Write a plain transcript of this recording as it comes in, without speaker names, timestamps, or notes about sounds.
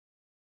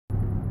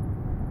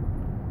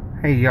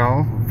Hey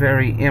y'all,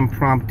 very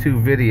impromptu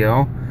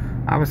video.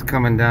 I was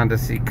coming down to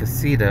see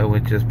Casita,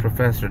 which is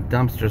Professor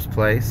Dumpster's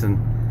place, and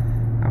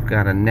I've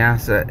got a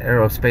NASA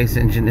aerospace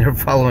engineer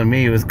following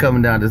me who was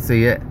coming down to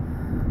see it.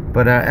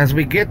 But as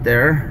we get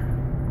there,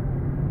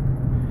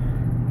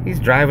 he's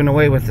driving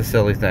away with the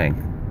silly thing.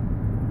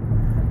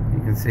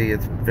 You can see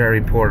it's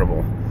very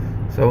portable.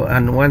 So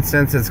in one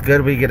sense it's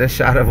good we get a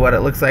shot of what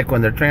it looks like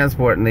when they're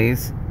transporting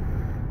these.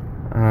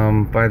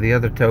 By the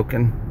other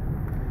token,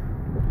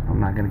 I'm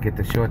not going to get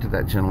to show it to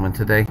that gentleman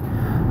today.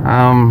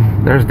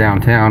 There's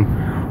downtown.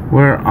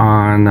 We're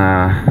on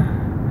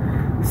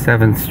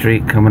 7th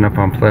Street coming up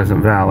on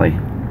Pleasant Valley.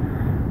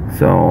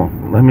 So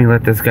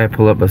let this guy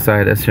pull up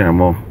beside us here and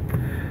we'll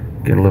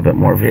get a little bit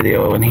more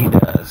video when he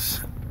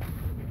does.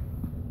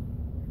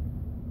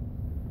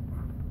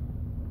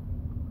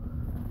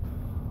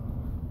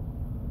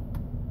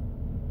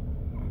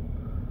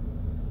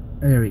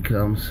 There he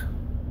comes.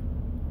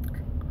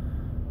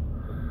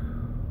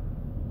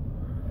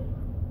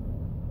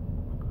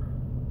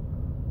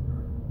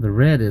 The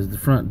red is the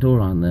front door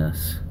on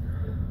this.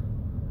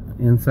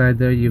 Inside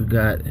there you've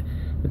got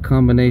a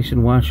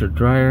combination washer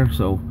dryer,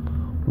 so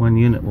one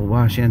unit will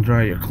wash and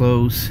dry your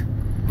clothes.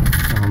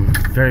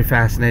 Very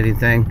fascinating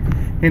thing.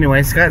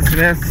 Anyway, Scott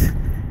Smith,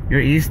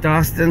 your East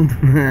Austin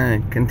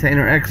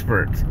container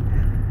expert.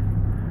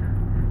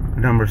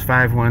 Number's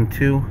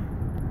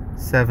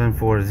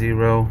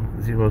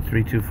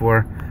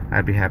 512-740-0324.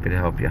 I'd be happy to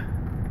help you.